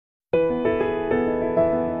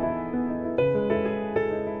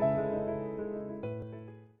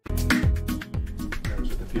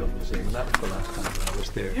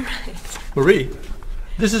there. Right. Marie,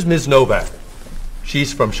 this is Ms. Novak.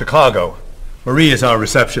 She's from Chicago. Marie is our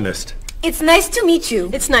receptionist. It's nice to meet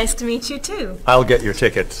you. It's nice to meet you, too. I'll get your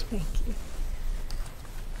tickets. Thank you.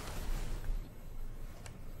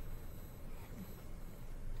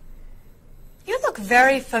 You look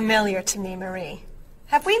very familiar to me, Marie.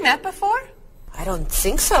 Have we met before? I don't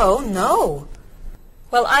think so, no.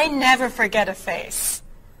 Well, I never forget a face.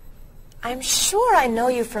 I'm sure I know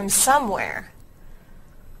you from somewhere.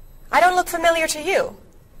 I don't look familiar to you.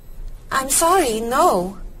 I'm sorry,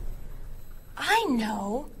 no. I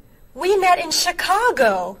know. We met in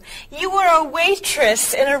Chicago. You were a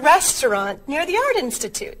waitress in a restaurant near the Art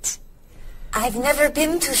Institute. I've never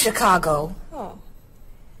been to Chicago. Oh.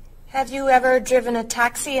 Have you ever driven a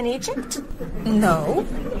taxi in Egypt? No.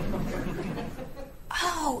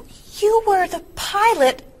 Oh, you were the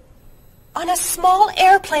pilot on a small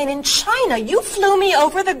airplane in China. You flew me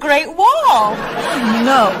over the Great Wall.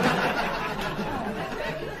 No.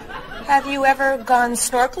 Have you ever gone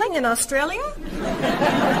snorkeling in Australia?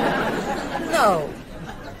 No.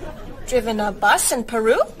 Driven a bus in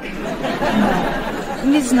Peru?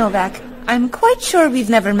 Ms. Novak, I'm quite sure we've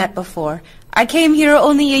never met before. I came here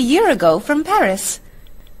only a year ago from Paris.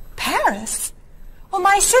 Paris? Well,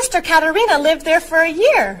 my sister Katerina lived there for a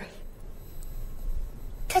year.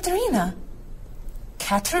 Katerina?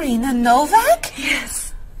 Katerina Novak?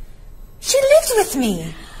 Yes. She lived with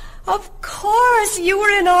me. Of course, you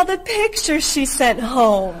were in all the pictures she sent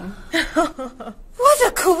home. What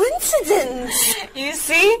a coincidence. You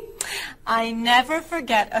see, I never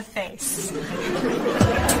forget a face.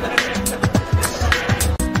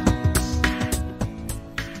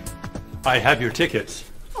 I have your tickets.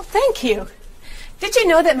 Oh, thank you. Did you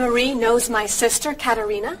know that Marie knows my sister,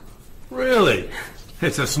 Katerina? Really?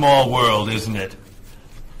 It's a small world, isn't it?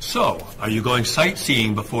 So, are you going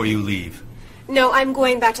sightseeing before you leave? No, I'm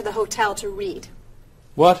going back to the hotel to read.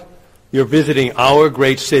 What? You're visiting our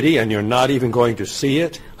great city and you're not even going to see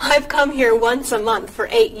it? I've come here once a month for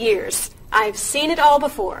 8 years. I've seen it all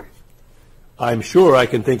before. I'm sure I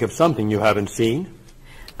can think of something you haven't seen.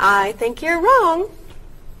 I think you're wrong.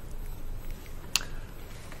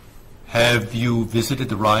 Have you visited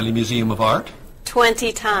the Riley Museum of Art?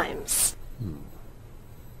 20 times.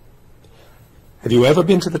 Have you ever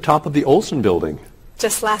been to the top of the Olson building?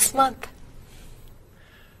 Just last month.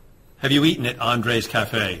 Have you eaten at Andre's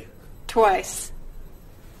Cafe? Twice.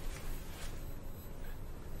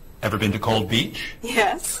 Ever been to Cold Beach?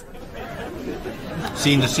 Yes.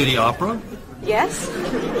 Seen the City Opera? Yes.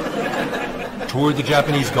 Toured the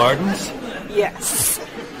Japanese gardens? Yes.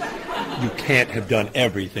 You can't have done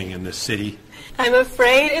everything in this city. I'm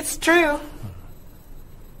afraid it's true.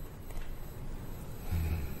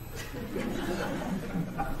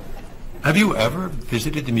 Have you ever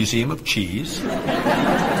visited the Museum of Cheese?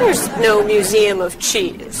 There's no museum of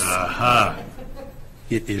cheese. Aha.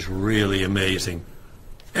 It is really amazing.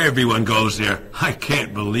 Everyone goes there. I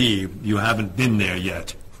can't believe you haven't been there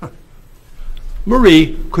yet.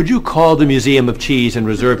 Marie, could you call the Museum of Cheese and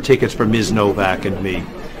reserve tickets for Ms. Novak and me?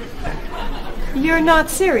 You're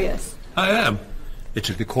not serious. I am.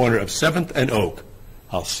 It's at the corner of 7th and Oak.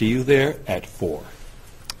 I'll see you there at 4.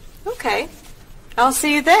 Okay. I'll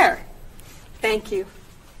see you there. Thank you.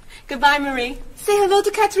 Goodbye, Marie. Say hello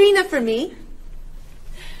to Katerina for me.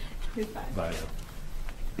 Goodbye. Bye.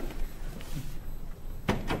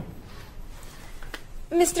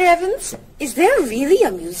 Mr. Evans, is there really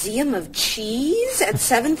a museum of cheese at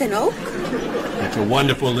 7th and Oak? It's a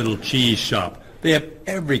wonderful little cheese shop. They have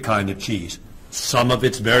every kind of cheese. Some of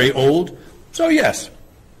it's very old. So yes,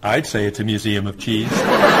 I'd say it's a museum of cheese.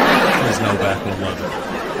 Ms. Novak will love it.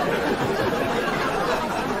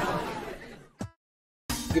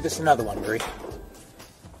 Give us another one, Marie.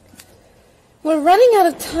 We're running out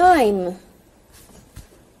of time.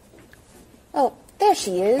 Oh, there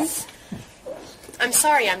she is. I'm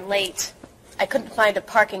sorry I'm late. I couldn't find a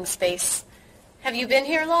parking space. Have you been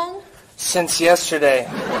here long? Since yesterday.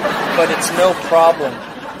 But it's no problem.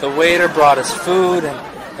 The waiter brought us food,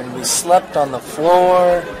 and we slept on the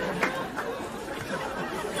floor.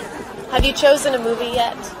 Have you chosen a movie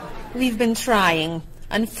yet? We've been trying.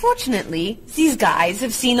 Unfortunately, these guys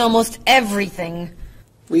have seen almost everything.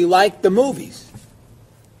 We like the movies.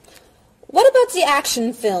 What about the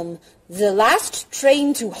action film, The Last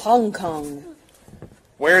Train to Hong Kong?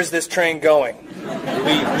 Where's this train going?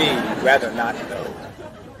 Believe me, you'd rather not know.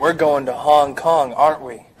 We're going to Hong Kong, aren't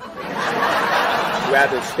we?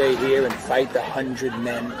 Rather stay here and fight the 100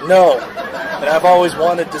 men? No, but I've always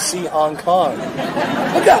wanted to see Hong Kong.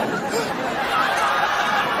 Look out!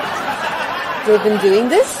 We've been doing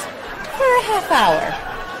this For a half hour.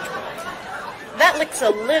 That That looks a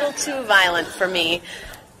little too violent for me.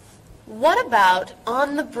 What about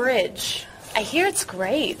On the Bridge? I hear it's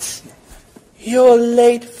great. You're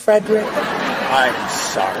late, Frederick. I'm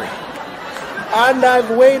sorry. And I've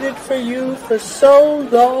waited for you for so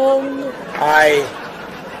long. I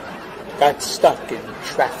got stuck in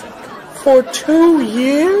traffic for 2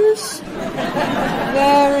 years.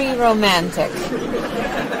 Very romantic.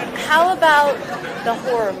 How about the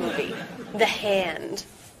horror movie, The Hand?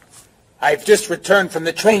 I've just returned from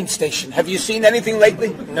the train station. Have you seen anything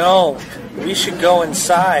lately? No, we should go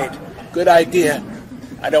inside. Good idea.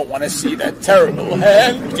 I don't want to see that terrible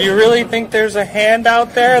hand. Do you really think there's a hand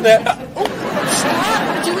out there that...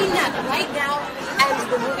 Stop doing that right now,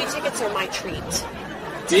 and the movie tickets are my treat.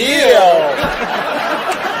 Deal!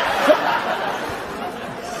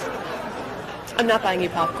 I'm not buying you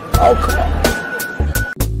popcorn. Oh, come on.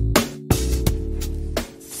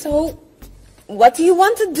 So, what do you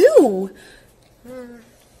want to do?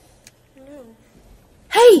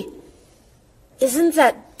 Hey! Isn't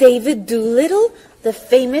that David Doolittle, the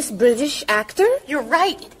famous British actor? You're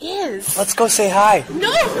right, it is. Let's go say hi. No!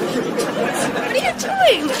 What are you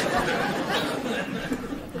doing?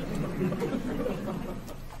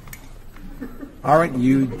 Aren't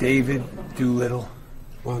you David Doolittle?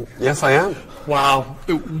 Well, yes, I am. Wow,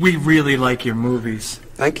 we really like your movies.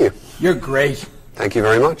 Thank you. You're great. Thank you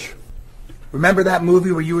very much. Remember that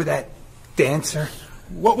movie where you were that dancer?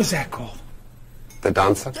 What was that called? The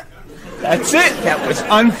dancer? That's it. That was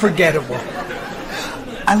unforgettable.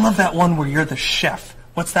 I love that one where you're the chef.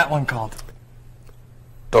 What's that one called?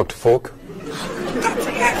 Dr. Falk?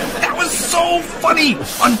 That was so funny!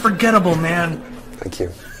 Unforgettable, man. Thank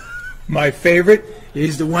you. My favorite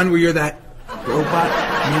is the one where you're that robot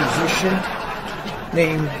musician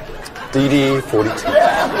named... DD-42.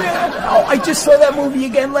 Oh, I just saw that movie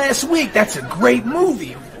again last week. That's a great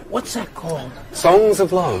movie. What's that called? Songs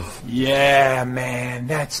of Love. Yeah, man,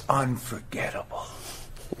 that's unforgettable.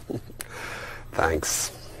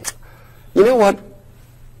 Thanks. You know what?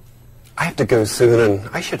 I have to go soon, and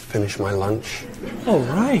I should finish my lunch. Oh,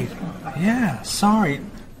 right. Yeah, sorry.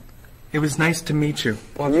 It was nice to meet you.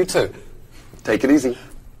 Well, you too. Take it easy.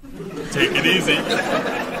 Take it easy.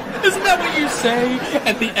 Isn't that what you say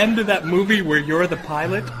at the end of that movie where you're the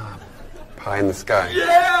pilot? Pie in the sky. Yeah,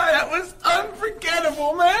 that was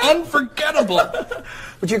unforgettable, man. Unforgettable.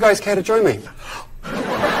 Would you guys care to join me?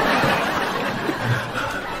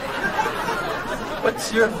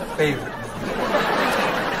 What's your favorite?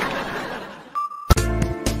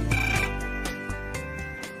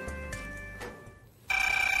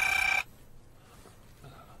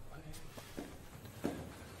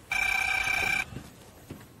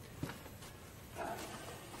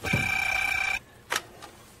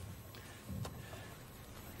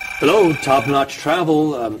 Hello, Top Notch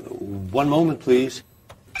Travel. One moment, please.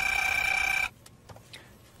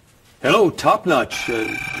 Hello, Top Notch.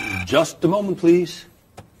 Just a moment, please.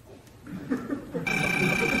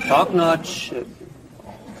 Top Notch.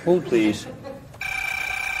 Hold, please.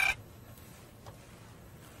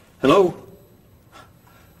 Hello?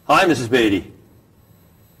 Hi, Mrs. Beatty.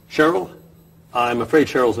 Cheryl? I'm afraid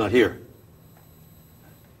Cheryl's not here.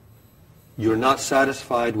 You're not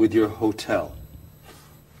satisfied with your hotel?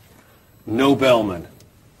 No bellman.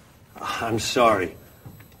 I'm sorry.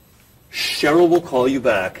 Cheryl will call you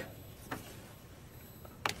back.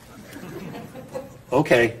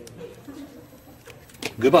 Okay.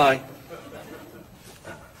 Goodbye.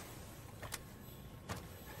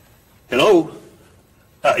 Hello?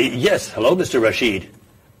 Yes, hello, Mr. Rashid.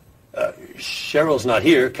 Cheryl's not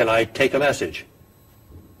here. Can I take a message?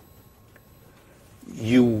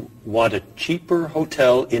 You want a cheaper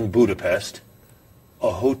hotel in Budapest? A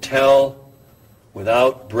hotel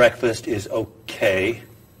without breakfast is okay.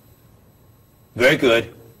 Very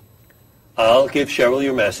good. I'll give Cheryl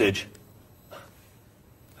your message.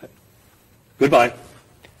 Goodbye.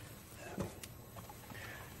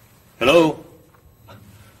 Hello?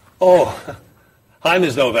 Oh, hi,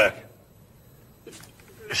 Ms. Novak.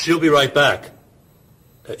 She'll be right back.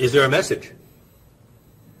 Is there a message?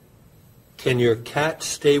 Can your cat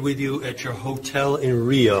stay with you at your hotel in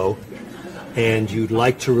Rio, and you'd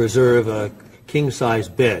like to reserve a king-size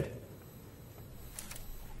bed?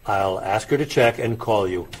 I'll ask her to check and call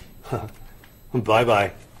you.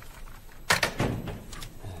 Bye-bye.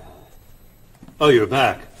 Oh, you're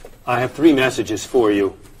back. I have 3 messages for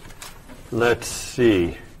you. Let's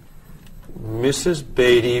see. Mrs.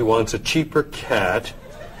 Beatty wants a cheaper cat.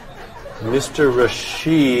 Mr.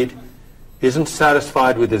 Rashid isn't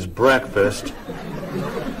satisfied with his breakfast.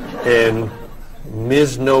 And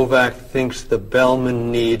Ms. Novak thinks the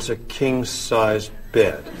bellman needs a king-size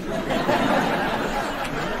bed.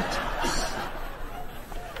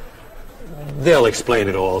 They'll explain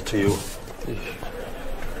it all to you.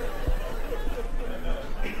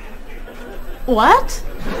 What?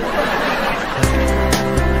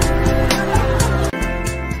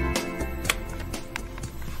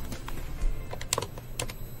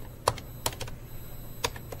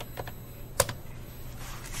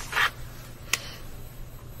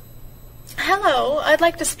 Hello, I'd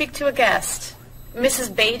like to speak to a guest.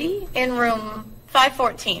 Mrs. Beatty in room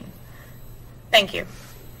 514. Thank you.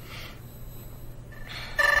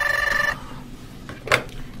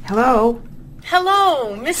 Hello?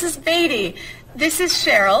 Hello, Mrs. Beatty. This is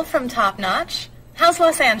Cheryl from Top Notch. How's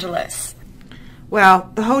Los Angeles?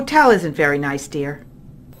 Well, the hotel isn't very nice, dear.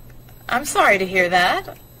 I'm sorry to hear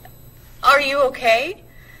that. Are you okay?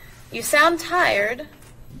 You sound tired.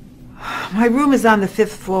 My room is on the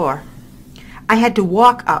 5th floor. I had to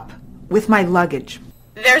walk up with my luggage.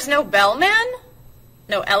 There's no bellman?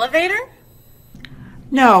 No elevator?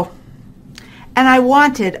 No. And I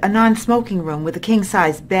wanted a non-smoking room with a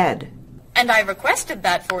king-size bed. And I requested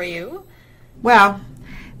that for you. Well,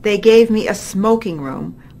 they gave me a smoking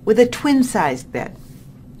room with a twin-sized bed.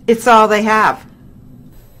 It's all they have.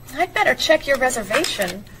 I'd better check your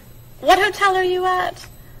reservation. What hotel are you at?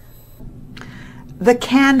 The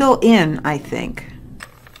Candle Inn, I think.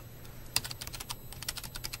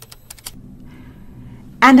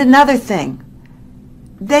 And another thing.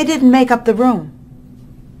 They didn't make up the room.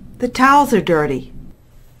 The towels are dirty.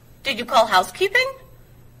 Did you call housekeeping?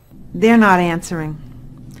 They're not answering.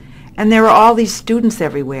 And there are all these students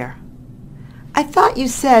everywhere. I thought you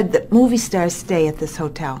said that movie stars stay at this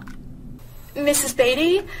hotel. Mrs.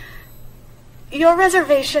 Beatty, your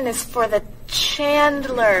reservation is for the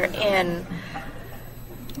Chandler Inn.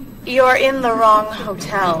 You're in the wrong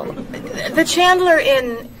hotel. The Chandler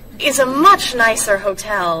Inn is a much nicer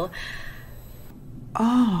hotel.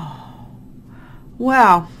 Oh.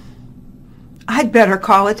 Well, I'd better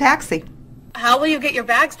call a taxi. How will you get your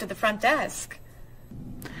bags to the front desk?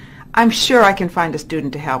 I'm sure I can find a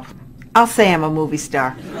student to help. I'll say I'm a movie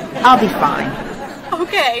star. I'll be fine.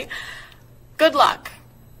 Okay. Good luck.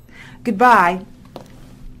 Goodbye.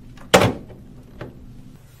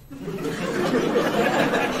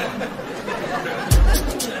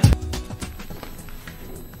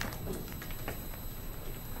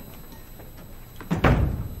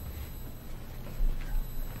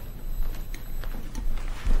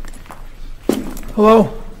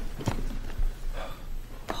 Hello?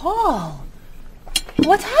 Paul,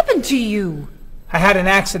 what's happened to you? I had an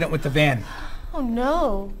accident with the van. Oh,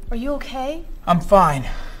 no. Are you okay? I'm fine.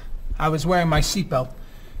 I was wearing my seatbelt.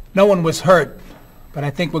 No one was hurt, but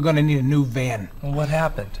I think we're going to need a new van. What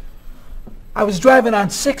happened? I was driving on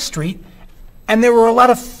 6th Street, and there were a lot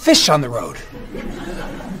of fish on the road.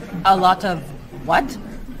 A lot of what?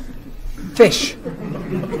 Fish.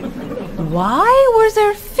 Why was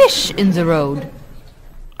there fish in the road?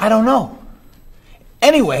 I don't know.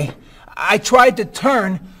 Anyway, I tried to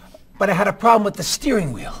turn, but I had a problem with the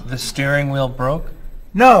steering wheel. The steering wheel broke?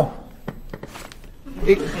 No.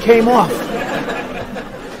 It came off.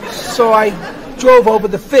 So I drove over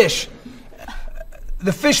the fish.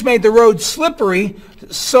 The fish made the road slippery,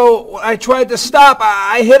 so when I tried to stop,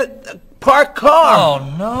 I hit a parked car.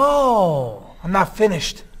 Oh, no. I'm not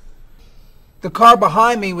finished. The car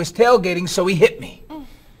behind me was tailgating, so he hit me.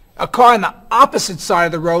 A car on the opposite side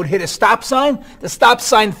of the road hit a stop sign. The stop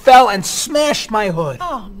sign fell and smashed my hood.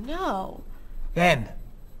 Oh, no. Then,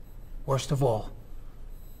 worst of all,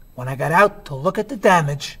 when I got out to look at the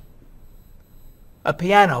damage, a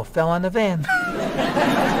piano fell on the van.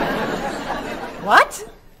 What?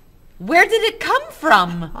 Where did it come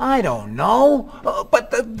from? I don't know, but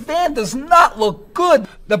the van does not look good.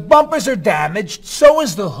 The bumpers are damaged, so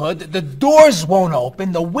is the hood, the doors won't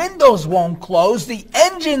open, the windows won't close, the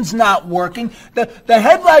engine's not working, the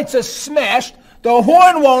headlights are smashed, the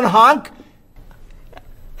horn won't honk,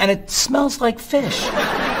 and it smells like fish.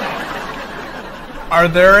 Are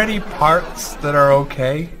there any parts that are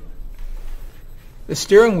okay? The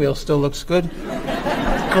steering wheel still looks good.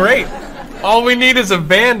 Great. All we need is a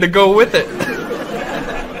van to go with it.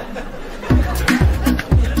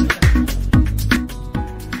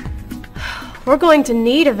 We're going to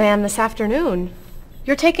need a van this afternoon.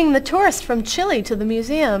 You're taking the tourist from Chile to the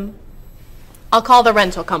museum. I'll call the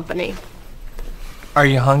rental company. Are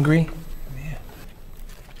you hungry? Yeah.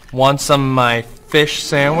 Want some of my fish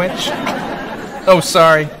sandwich? Oh,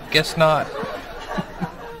 sorry. Guess not.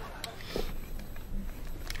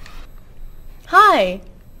 Hi.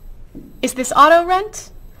 Is this auto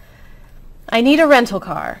rent? I need a rental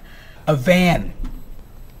car. A van.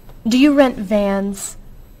 Do you rent vans?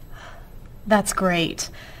 That's great.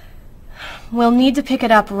 We'll need to pick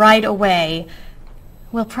it up right away.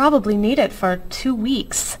 We'll probably need it for 2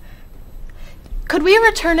 weeks. Could we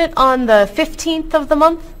return it on the 15th of the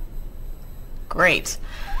month? Great.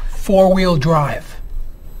 4-wheel drive.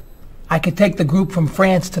 I could take the group from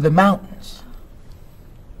France to the mountains.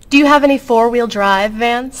 Do you have any 4-wheel drive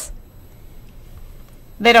vans?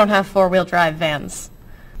 They don't have 4-wheel drive vans.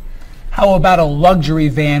 How about a luxury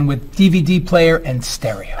van with DVD player and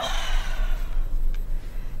stereo?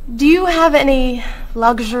 Do you have any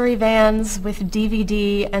luxury vans with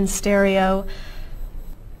DVD and stereo?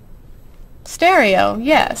 Stereo,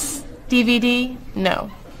 yes. DVD,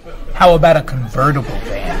 no. How about a convertible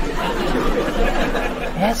van?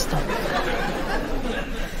 Yes, don't.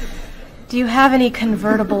 Do you have any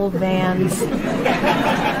convertible vans?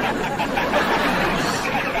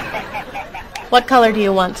 What color do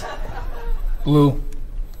you want? Blue.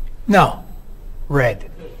 No. Red.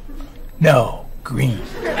 No. Green.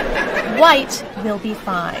 White will be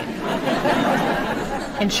fine.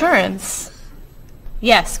 Insurance?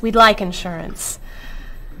 Yes, we'd like insurance.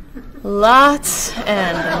 Lots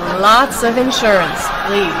and lots of insurance,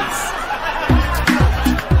 please.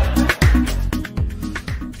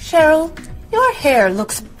 Cheryl, your hair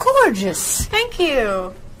looks gorgeous. Thank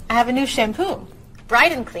you. I have a new shampoo.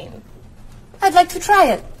 Bright and clean. I'd like to try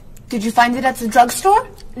it. Did you find it at the drugstore?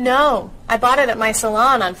 No, I bought it at my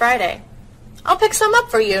salon on Friday. I'll pick some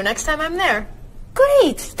up for you next time I'm there.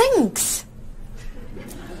 Great, thanks.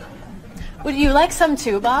 Would you like some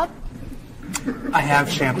too, Bob? I have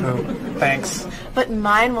shampoo. Thanks. But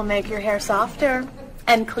mine will make your hair softer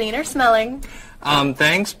and cleaner smelling.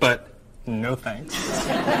 Thanks, but no thanks.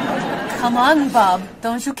 Come on, Bob.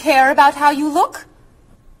 Don't you care about how you look?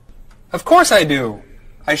 Of course I do.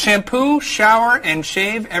 I shampoo, shower, and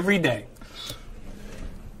shave every day.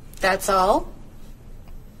 That's all?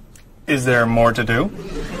 Is there more to do?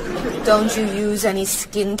 Don't you use any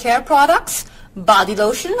skincare products? Body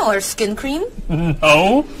lotion or skin cream?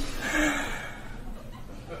 No.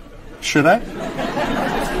 Should I?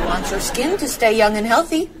 If you want your skin to stay young and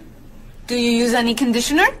healthy. Do you use any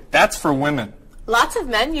conditioner? That's for women. Lots of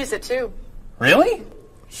men use it too. Really?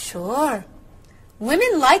 Sure.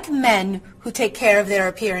 Women like men who take care of their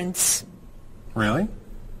appearance. Really?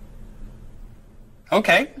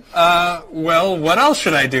 Okay. Well, what else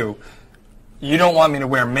should I do? You don't want me to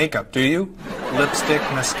wear makeup, do you? Lipstick,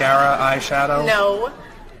 mascara, eyeshadow? No.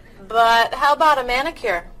 But how about a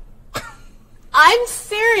manicure? I'm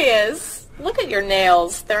serious. Look at your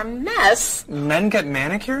nails. They're a mess. Men get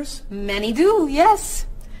manicures? Many do, yes.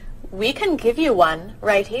 We can give you one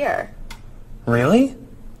right here. Really?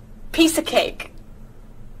 Piece of cake.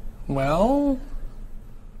 Well...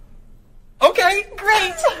 Okay.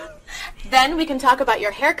 Great. Then we can talk about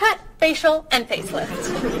your haircut, facial, and facelift.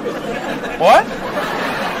 What?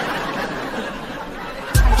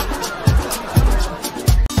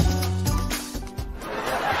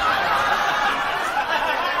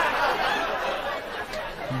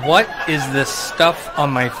 What is this stuff on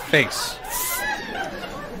my face?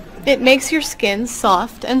 It makes your skin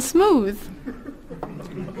soft and smooth.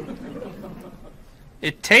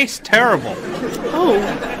 It tastes terrible. Oh.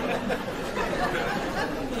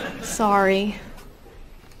 Sorry.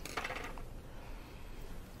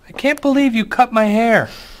 I can't believe you cut my hair.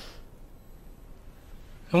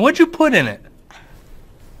 And what'd you put in it?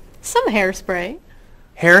 Some hairspray.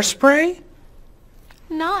 Hairspray?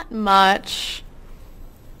 Not much.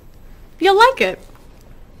 You'll like it.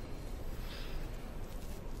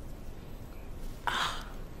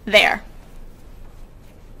 There.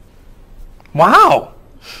 Wow!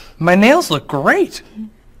 My nails look great.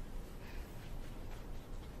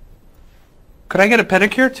 Could I get a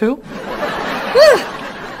pedicure too?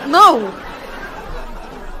 No.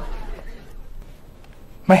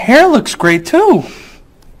 My hair looks great too.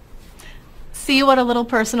 See what a little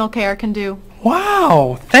personal care can do.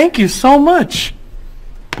 Wow! Thank you so much.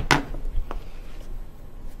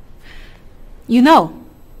 You know,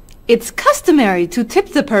 it's customary to tip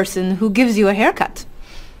the person who gives you a haircut.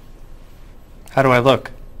 How do I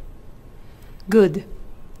look? Good.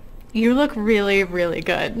 You look really, really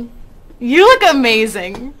good. You look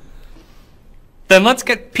amazing. Then let's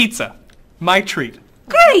get pizza. My treat.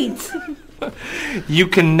 Great! You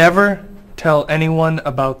can never tell anyone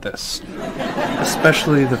about this.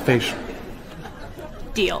 Especially the facial.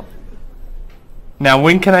 Deal. Now,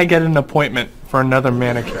 when can I get an appointment for another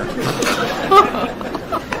manicure?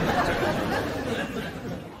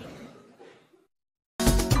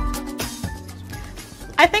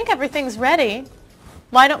 I think everything's ready.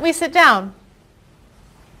 Why don't we sit down?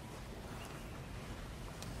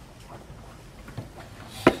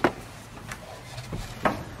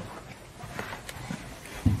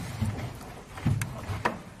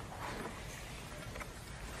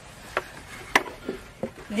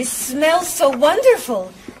 This smells so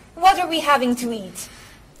wonderful. What are we having to eat?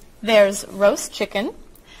 There's roast chicken,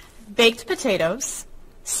 baked potatoes,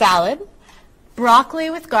 salad, broccoli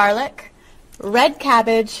with garlic, red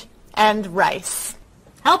cabbage, and rice.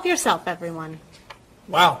 Help yourself, everyone.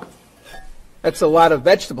 Wow. That's a lot of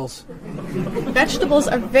vegetables. Vegetables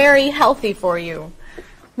are very healthy for you.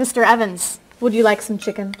 Mr. Evans, would you like some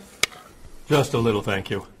chicken? Just a little, thank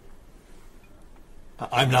you.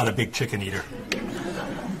 I'm not a big chicken eater.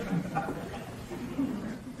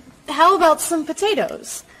 How about some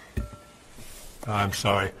potatoes? I'm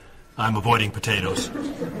sorry. I'm avoiding potatoes.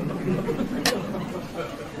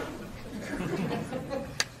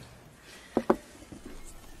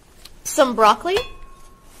 Some broccoli?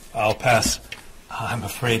 I'll pass. I'm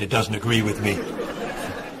afraid it doesn't agree with me.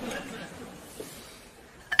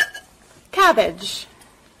 Cabbage.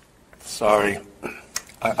 Sorry.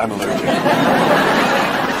 I'm allergic.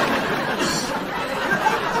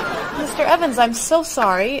 Mr. Evans, I'm so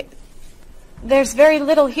sorry. There's very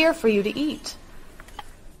little here for you to eat.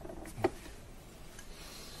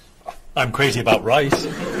 I'm crazy about rice.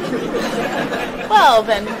 Well,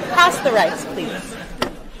 then, pass the rice, please.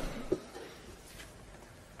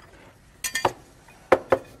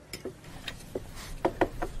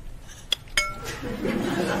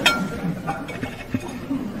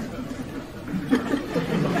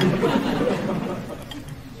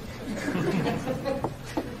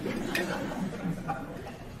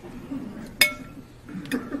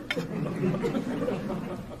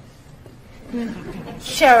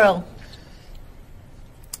 Cheryl,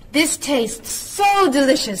 this tastes so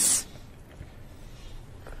delicious.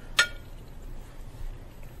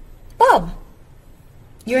 Bob,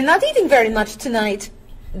 you're not eating very much tonight.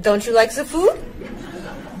 Don't you like the food?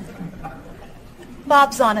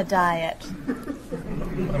 Bob's on a diet.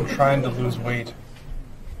 I'm trying to lose weight.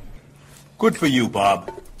 Good for you,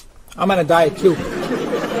 Bob. I'm on a diet too.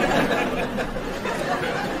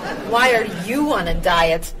 Why are you on a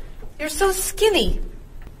diet? You're so skinny.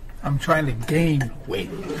 I'm trying to gain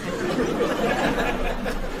weight.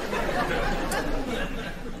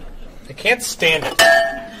 I can't stand it.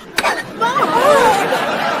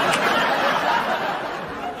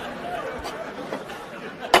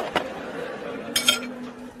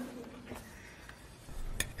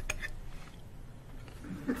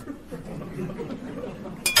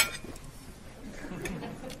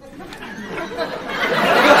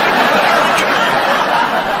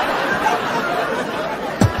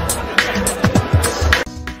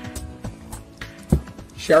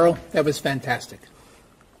 Cheryl, that was fantastic.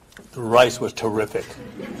 The rice was terrific.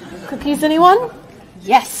 Cookies, anyone?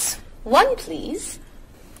 Yes. One, please.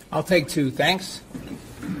 I'll take 2, thanks.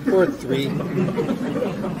 Or 3.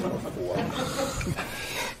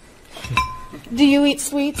 Do you eat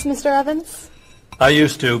sweets, Mr. Evans? I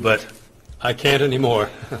used to, but I can't anymore.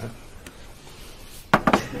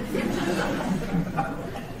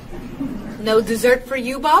 No dessert for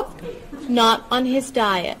you, Bob? Not on his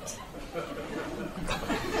diet.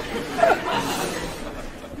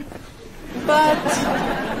 But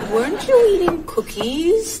weren't you eating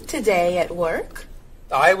cookies today at work?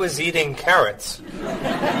 I was eating carrots.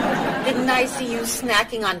 Didn't I see you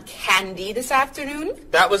snacking on candy this afternoon?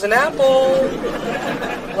 That was an apple.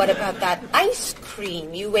 What about that ice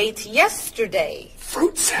cream you ate yesterday?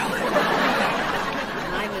 Fruit salad.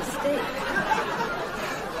 My mistake.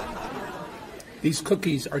 These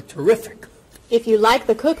cookies are terrific. If you like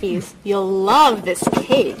the cookies, you'll love this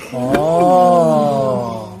cake.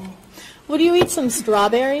 Oh. Would you eat some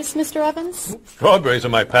strawberries, Mr. Evans? Strawberries are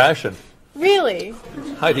my passion. Really?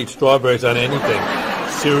 I'd eat strawberries on anything.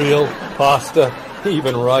 Cereal, pasta,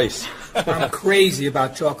 even rice. I'm crazy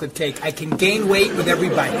about chocolate cake. I can gain weight with every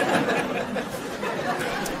bite.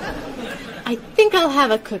 I think I'll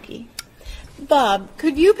have a cookie. Bob,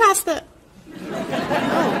 could you pass the...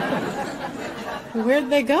 Oh. Where'd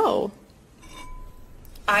they go?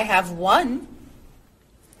 I have 1.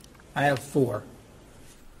 I have 4.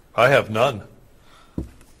 I have none.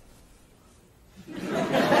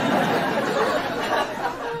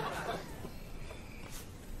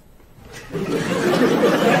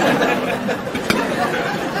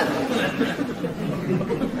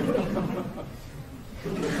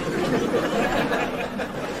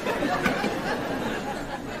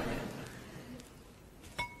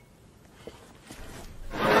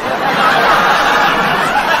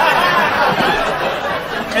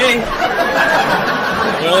 Hey,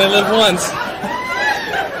 you only live once.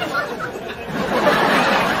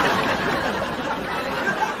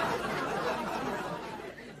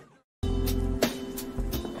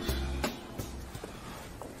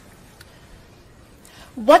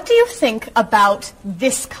 What do you think about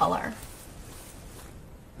this color?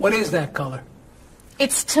 What is that color?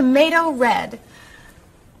 It's tomato red.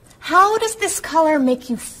 How does this color make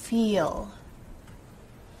you feel?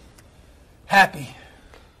 Happy.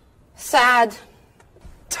 Sad.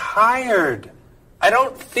 Tired. I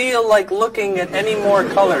don't feel like looking at any more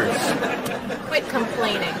colors. Quit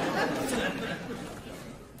complaining.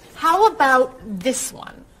 How about this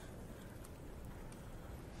one?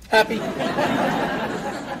 Happy.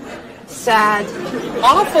 Sad.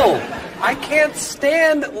 Awful. I can't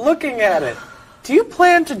stand looking at it. Do you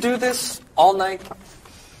plan to do this all night?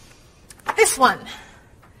 This one.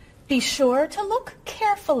 Be sure to look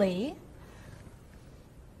carefully.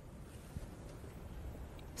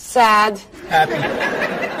 Sad. Happy.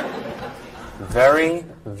 Very,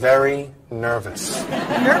 very nervous.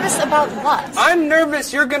 Nervous about what? I'm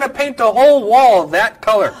nervous you're going to paint the whole wall that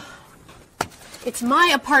color. It's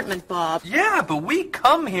my apartment, Bob. Yeah, but we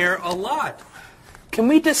come here a lot. Can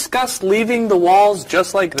we discuss leaving the walls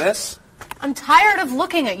just like this? I'm tired of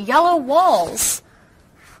looking at yellow walls.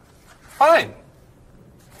 Fine.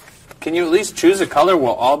 Can you at least choose a color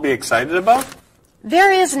we'll all be excited about?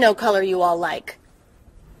 There is no color you all like.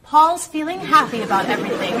 Paul's feeling happy about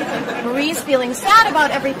everything. Marie's feeling sad about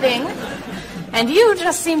everything. And you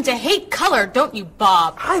just seem to hate color, don't you,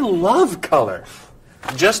 Bob? I love color.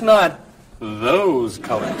 Just not those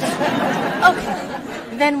colors.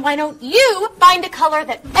 Okay, then why don't you find a color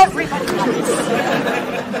that everybody likes?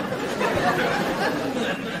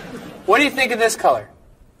 What do you think of this color?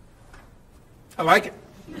 I like it.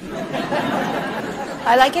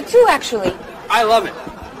 I like it too, actually. I love it.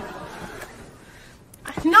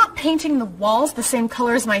 I'm not painting the walls the same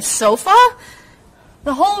color as my sofa.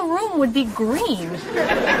 The whole room would be green.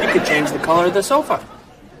 You could change the color of the sofa.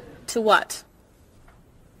 To what?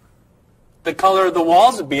 The color of the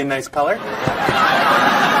walls would be a nice color.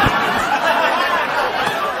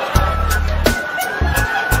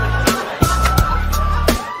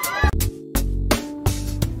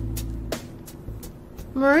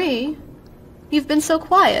 Marie, you've been so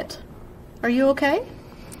quiet. Are you okay?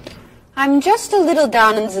 I'm just a little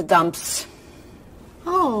down in the dumps.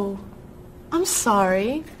 Oh, I'm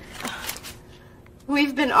sorry.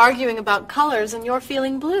 We've been arguing about colors and you're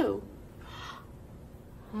feeling blue.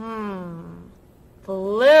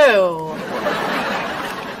 Blue.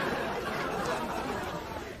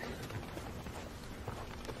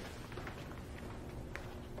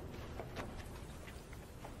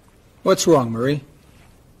 What's wrong, Marie?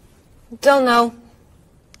 Don't know.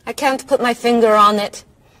 I can't put my finger on it.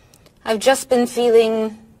 I've just been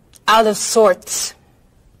feeling out of sorts.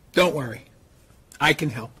 Don't worry. I can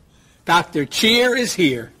help. Dr. Cheer is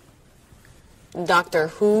here. Doctor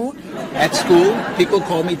who? At school, people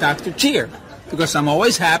call me Dr. Cheer because I'm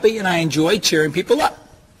always happy and I enjoy cheering people up.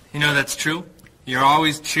 You know that's true. You're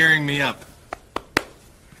always cheering me up.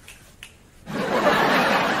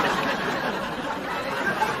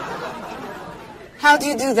 How do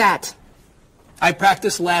you do that? I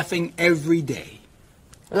practice laughing every day.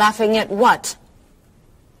 Laughing at what?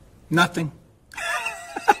 Nothing.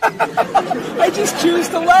 I just choose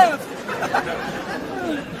to laugh.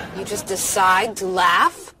 You just decide to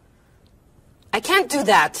laugh? I can't do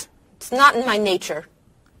that. It's not in my nature.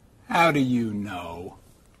 How do you know?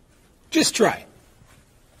 Just try.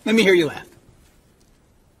 Let me hear you laugh.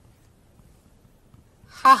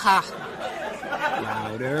 Ha ha.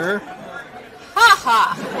 Louder. Ha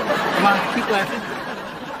ha. Come on, keep laughing.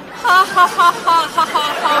 Ha ha ha ha ha ha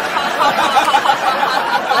ha.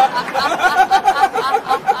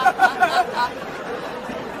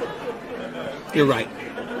 You're right.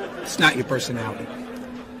 It's not your personality.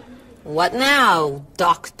 What now,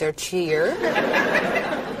 Dr. Cheer?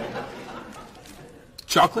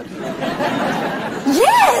 Chocolate?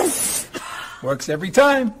 Yes! Works every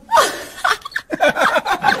time.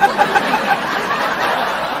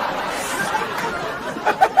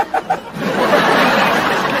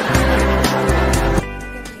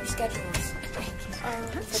 Your schedules.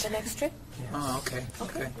 For the next trip? Oh, okay.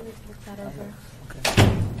 Okay. Look that over.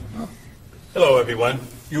 Hello, everyone.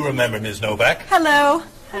 You remember Ms. Novak? Hello.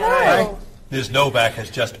 Hello. Ms. Novak has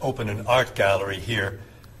just opened an art gallery here.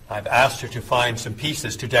 I've asked her to find some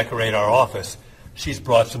pieces to decorate our office. She's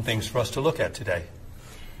brought some things for us to look at today.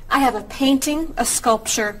 I have a painting, a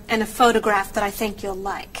sculpture, and a photograph that I think you'll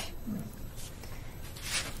like.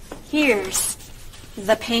 Here's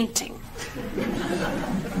the painting.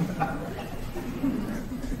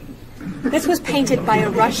 This was painted by a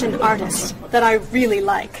Russian artist that I really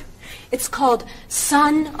like. It's called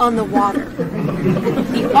Sun on the Water.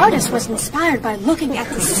 The artist was inspired by looking at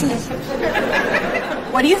the sea.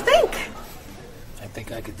 What do you think? I don't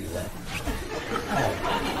think I could do that.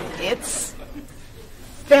 It's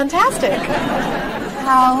fantastic.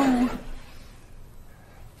 How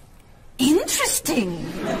interesting.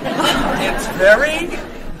 It's very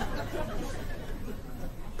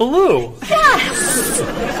blue. Yes!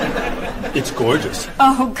 It's gorgeous.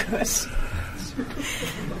 Oh, good.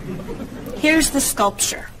 Here's the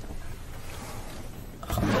sculpture.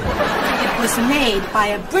 It was made by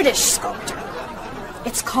a British sculptor.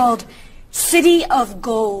 It's called City of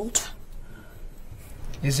Gold.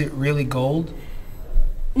 Is it really gold?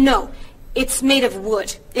 No, it's made of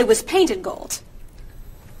wood. It was painted gold.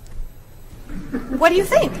 What do you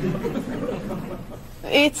think?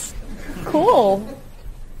 It's cool.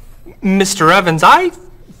 Mr. Evans, I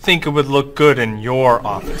think it would look good in your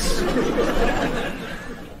office.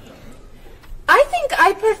 I think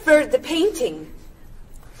I preferred the painting.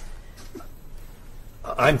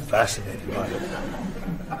 I'm fascinated by it.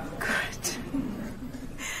 Good.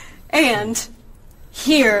 And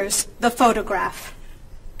here's the photograph.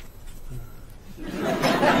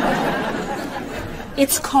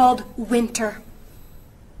 It's called Winter.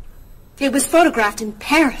 It was photographed in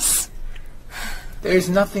Paris. There's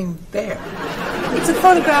nothing there. It's a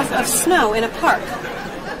photograph of snow in a park.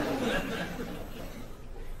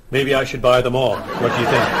 Maybe I should buy them all. What do you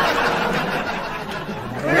think?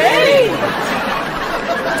 Great!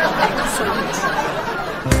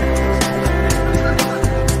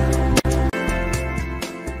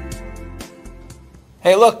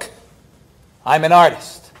 Hey, look. I'm an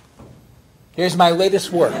artist. Here's my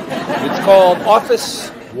latest work. It's called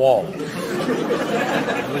Office Wall.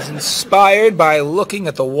 It was inspired by looking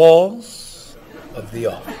at the walls of the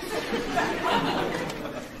office.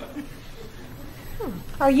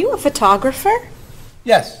 Are you a photographer?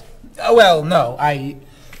 Yes. Well, no. I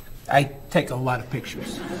take a lot of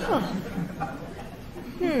pictures.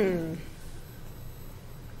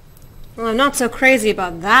 Well, I'm not so crazy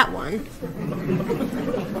about that one.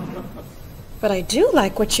 But I do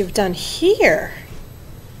like what you've done here.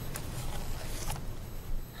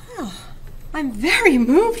 Oh, I'm very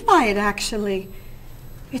moved by it, actually.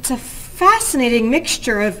 It's a fascinating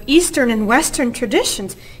mixture of Eastern and Western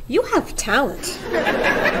traditions. You have talent.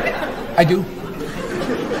 I do.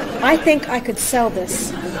 I think I could sell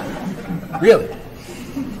this. Really?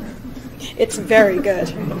 It's very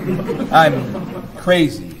good. I'm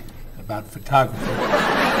crazy about photography.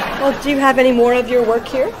 Well, do you have any more of your work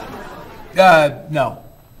here? No.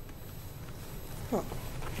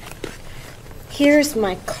 Here's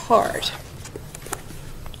my card.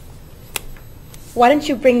 Why don't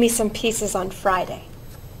you bring me some pieces on Friday?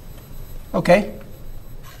 Okay.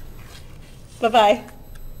 Bye-bye.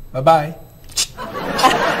 Bye-bye.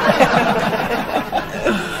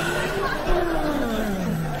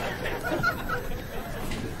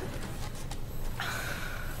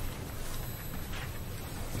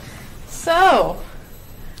 So,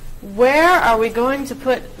 where are we going to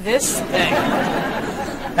put this thing?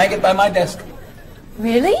 Hang it by my desk.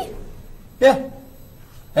 Really? Yeah.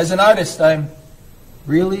 As an artist, I'm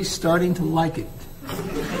really starting to like it.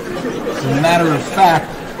 As a matter of fact,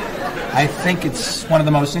 I think it's one of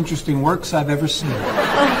the most interesting works I've ever seen.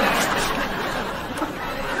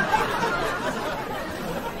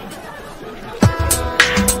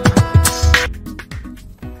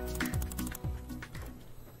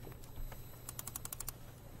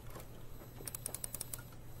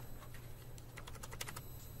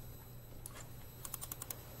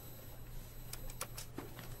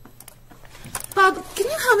 Bob, can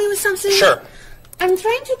you help me with something? Sure. I'm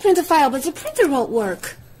trying to print a file, but the printer won't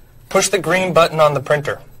work. Push the green button on the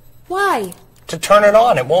printer. Why? To turn it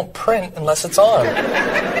on. It won't print unless it's on.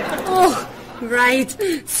 Oh, right.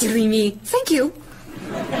 Silly me. Thank you.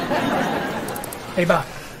 Hey, Bob.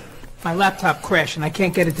 My laptop crashed and I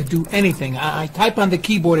can't get it to do anything. I type on the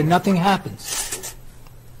keyboard and nothing happens.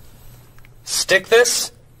 Stick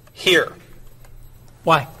this here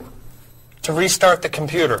Why? to restart the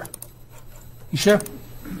computer. You sure?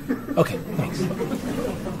 Okay, thanks.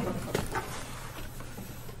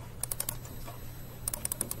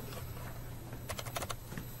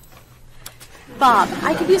 Bob,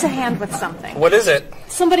 I could use a hand with something. What is it?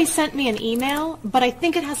 Somebody sent me an email, but I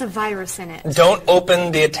think it has a virus in it. Don't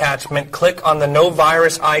open the attachment. Click on the no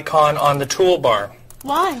virus icon on the toolbar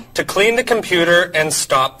Why? to clean the computer and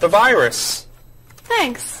stop the virus.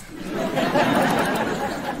 Thanks.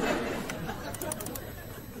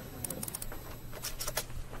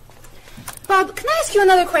 Bob, can I ask you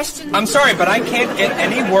another question? I'm sorry, but I can't get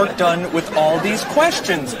any work done with all these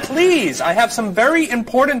questions. Please, I have some very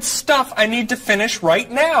important stuff I need to finish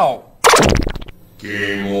right now.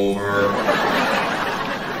 Game over.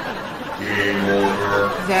 Game over.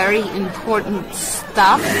 very important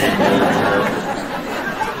stuff.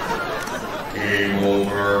 Game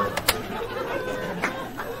over.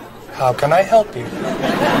 How can I help you?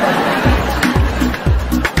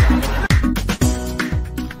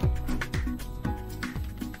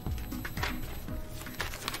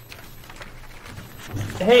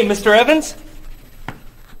 Hey, Mr. Evans?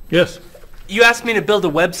 Yes. You asked me to build a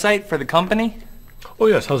website for the company? Oh,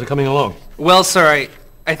 yes. How's it coming along? Well, sir,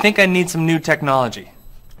 I think I need some new technology.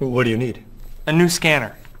 What do you need? A new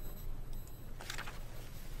scanner.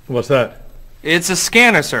 What's that? It's a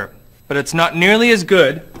scanner, sir, but it's not nearly as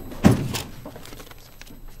good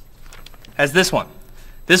as this one.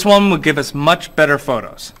 This one would give us much better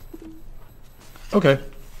photos. Okay.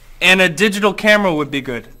 And a digital camera would be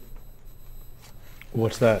good.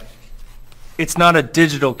 What's that? It's not a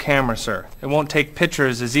digital camera, sir. It won't take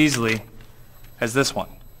pictures as easily as this one.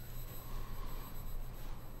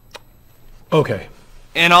 Okay.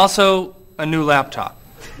 And also a new laptop.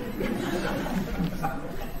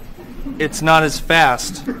 It's not as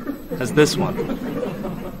fast as this one.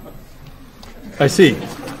 I see.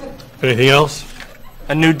 Anything else?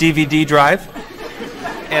 A new DVD drive.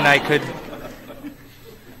 And I could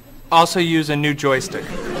also use a new joystick.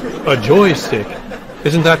 A joystick?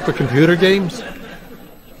 Isn't that for computer games?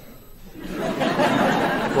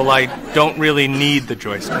 Well, I don't really need the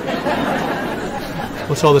joystick.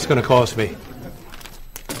 What's all this going to cost me?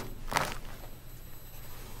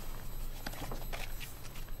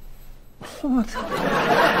 What?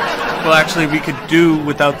 Well, actually, we could do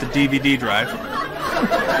without the DVD drive.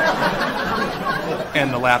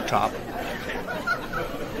 And the laptop.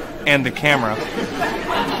 And the camera.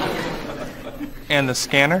 And the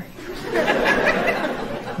scanner.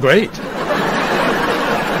 Great.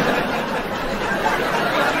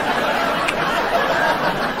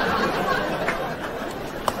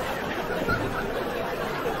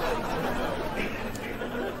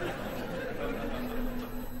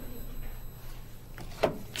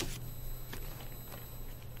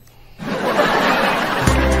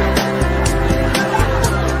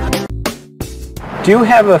 Do you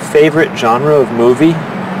have a favorite genre of movie?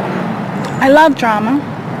 I love drama.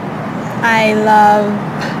 I love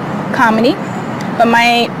comedy, but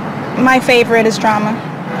my favorite is drama.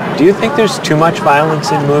 Do you think there's too much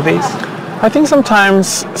violence in movies? I think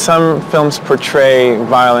sometimes some films portray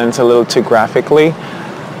violence a little too graphically,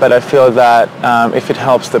 but I feel that if it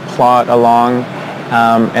helps the plot along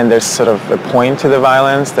and there's sort of a point to the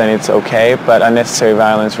violence, then it's okay, but unnecessary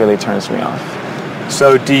violence really turns me off.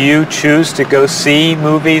 So do you choose to go see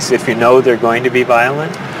movies if you know they're going to be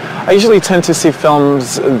violent? I usually tend to see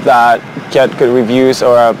films that get good reviews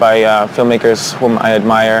or are by filmmakers whom I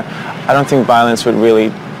admire. I don't think violence would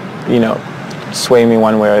really, sway me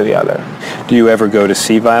one way or the other. Do you ever go to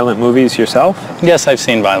see violent movies yourself? Yes, I've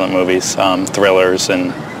seen violent movies, thrillers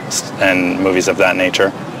and movies of that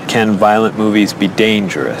nature. Can violent movies be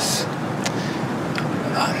dangerous?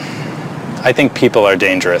 I think people are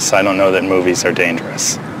dangerous. I don't know that movies are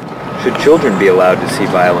dangerous. Should children be allowed to see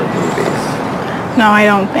violent movies? No, I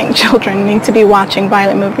don't think children need to be watching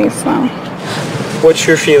violent movies, no. What's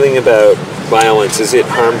your feeling about violence? Is it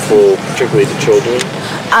harmful, particularly to children?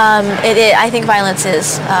 I think violence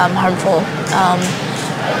is harmful,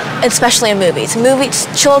 especially in movies.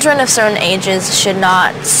 Children of certain ages should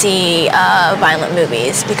not see violent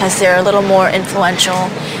movies because they're a little more influential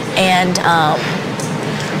and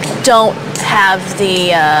don't have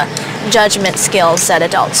the judgment skills that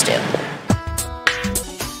adults do.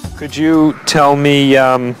 Could you tell me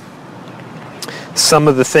some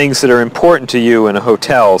of the things that are important to you in a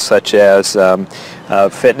hotel, such as a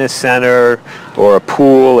fitness center, or a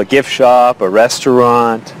pool, a gift shop, a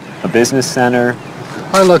restaurant, a business center?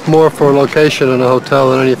 I look more for a location in a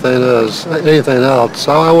hotel than anything else.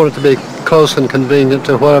 I want it to be close and convenient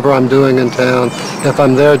to whatever I'm doing in town. If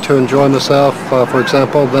I'm there to enjoy myself, for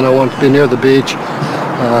example, then I want to be near the beach.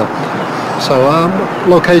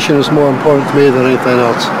 Location is more important to me than anything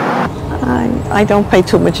else. I don't pay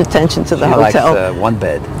too much attention to the hotel. She likes one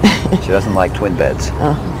bed. She doesn't like twin beds.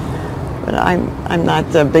 But I'm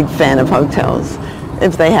not a big fan of hotels.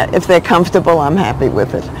 If they're comfortable, I'm happy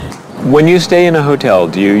with it. When you stay in a hotel,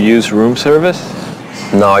 do you use room service?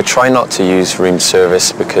 No, I try not to use room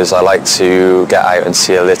service because I like to get out and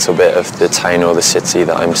see a little bit of the town or the city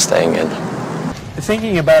that I'm staying in.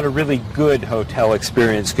 Thinking about a really good hotel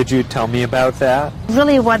experience, could you tell me about that?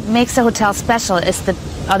 Really what makes a hotel special is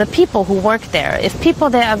are the people who work there. If people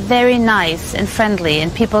there are very nice and friendly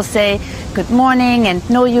and people say good morning and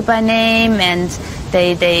know you by name and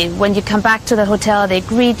they when you come back to the hotel they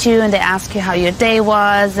greet you and they ask you how your day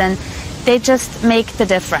was and they just make the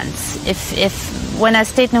difference. If when I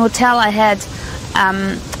stayed in a hotel, I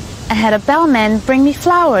had a bellman bring me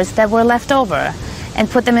flowers that were left over and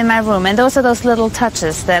put them in my room. And those are those little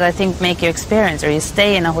touches that I think make your experience, or you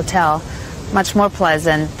stay in a hotel, much more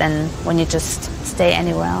pleasant than when you just stay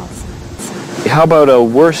anywhere else. How about a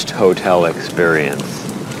worst hotel experience?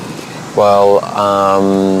 Well,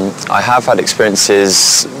 I have had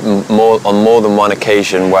experiences on more than one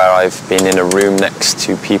occasion where I've been in a room next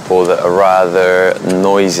to people that are rather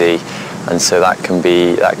noisy, and so that can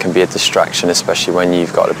be a distraction, especially when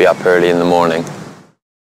you've got to be up early in the morning.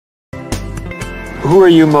 Who are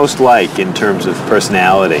you most like in terms of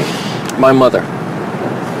personality? My mother.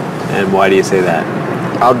 And why do you say that?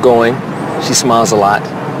 Outgoing. She smiles a lot.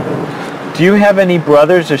 Do you have any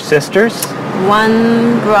brothers or sisters?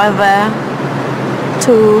 One brother,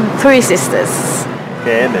 three sisters.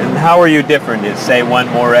 Okay, and how are you different? Is, say, one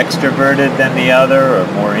more extroverted than the other, or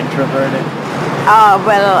more introverted?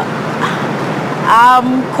 Well,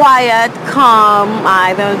 I'm quiet, calm.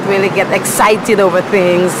 I don't really get excited over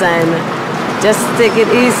things and just take it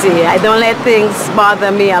easy. I don't let things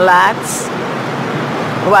bother me a lot.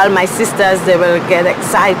 While my sisters, they will get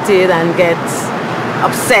excited and get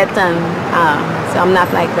upset, and so I'm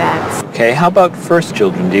not like that. Okay, how about first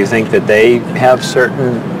children? Do you think that they have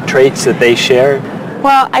certain traits that they share?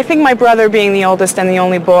 Well, I think my brother, being the oldest and the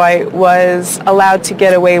only boy, was allowed to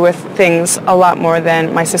get away with things a lot more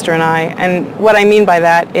than my sister and I. And what I mean by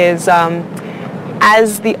that is,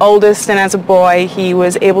 as the oldest and as a boy, he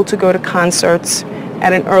was able to go to concerts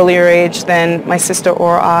at an earlier age than my sister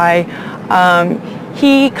or I.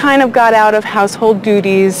 He kind of got out of household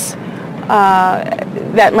duties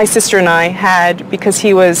that my sister and I had because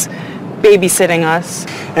he was babysitting us.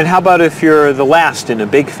 And how about if you're the last in a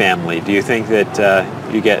big family? Do you think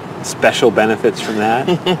that you get special benefits from that?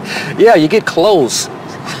 Yeah, you get clothes.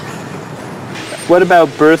 What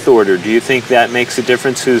about birth order? Do you think that makes a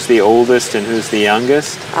difference, who's the oldest and who's the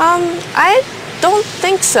youngest? I don't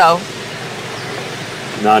think so.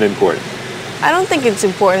 Not important. I don't think it's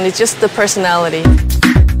important. It's just the personality.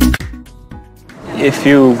 If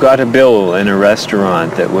you got a bill in a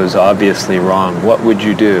restaurant that was obviously wrong, what would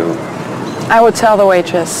you do? I would tell the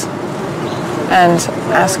waitress and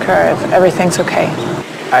ask her if everything's okay.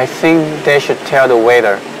 I think they should tell the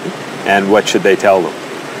waiter. And what should they tell them?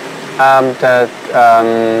 That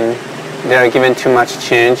they're given too much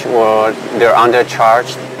change or they're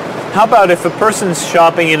undercharged. How about if a person's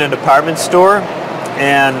shopping in a department store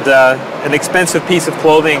and an expensive piece of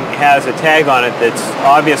clothing has a tag on it that's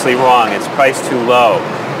obviously wrong, it's priced too low.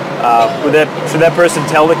 Should that person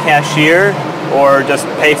tell the cashier or just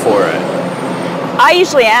pay for it? I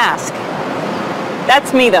usually ask.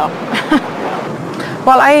 That's me, though.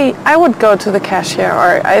 Well, I would go to the cashier,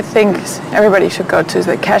 or I think everybody should go to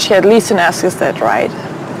the cashier at least and ask, is that right?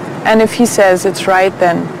 And if he says it's right,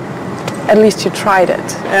 then at least you tried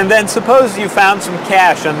it. And then suppose you found some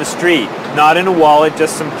cash on the street, not in a wallet,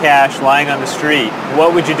 just some cash lying on the street.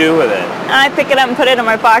 What would you do with it? I pick it up and put it in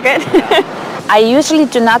my pocket. I usually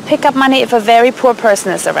do not pick up money if a very poor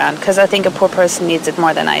person is around, because I think a poor person needs it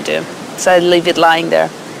more than I do. So I leave it lying there.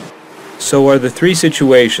 So are the three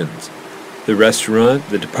situations, the restaurant,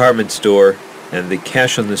 the department store, and the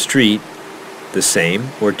cash on the street, the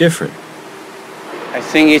same or different? I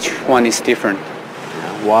think each one is different.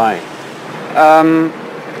 Why?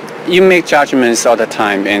 You make judgments all the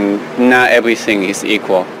time, and not everything is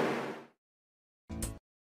equal.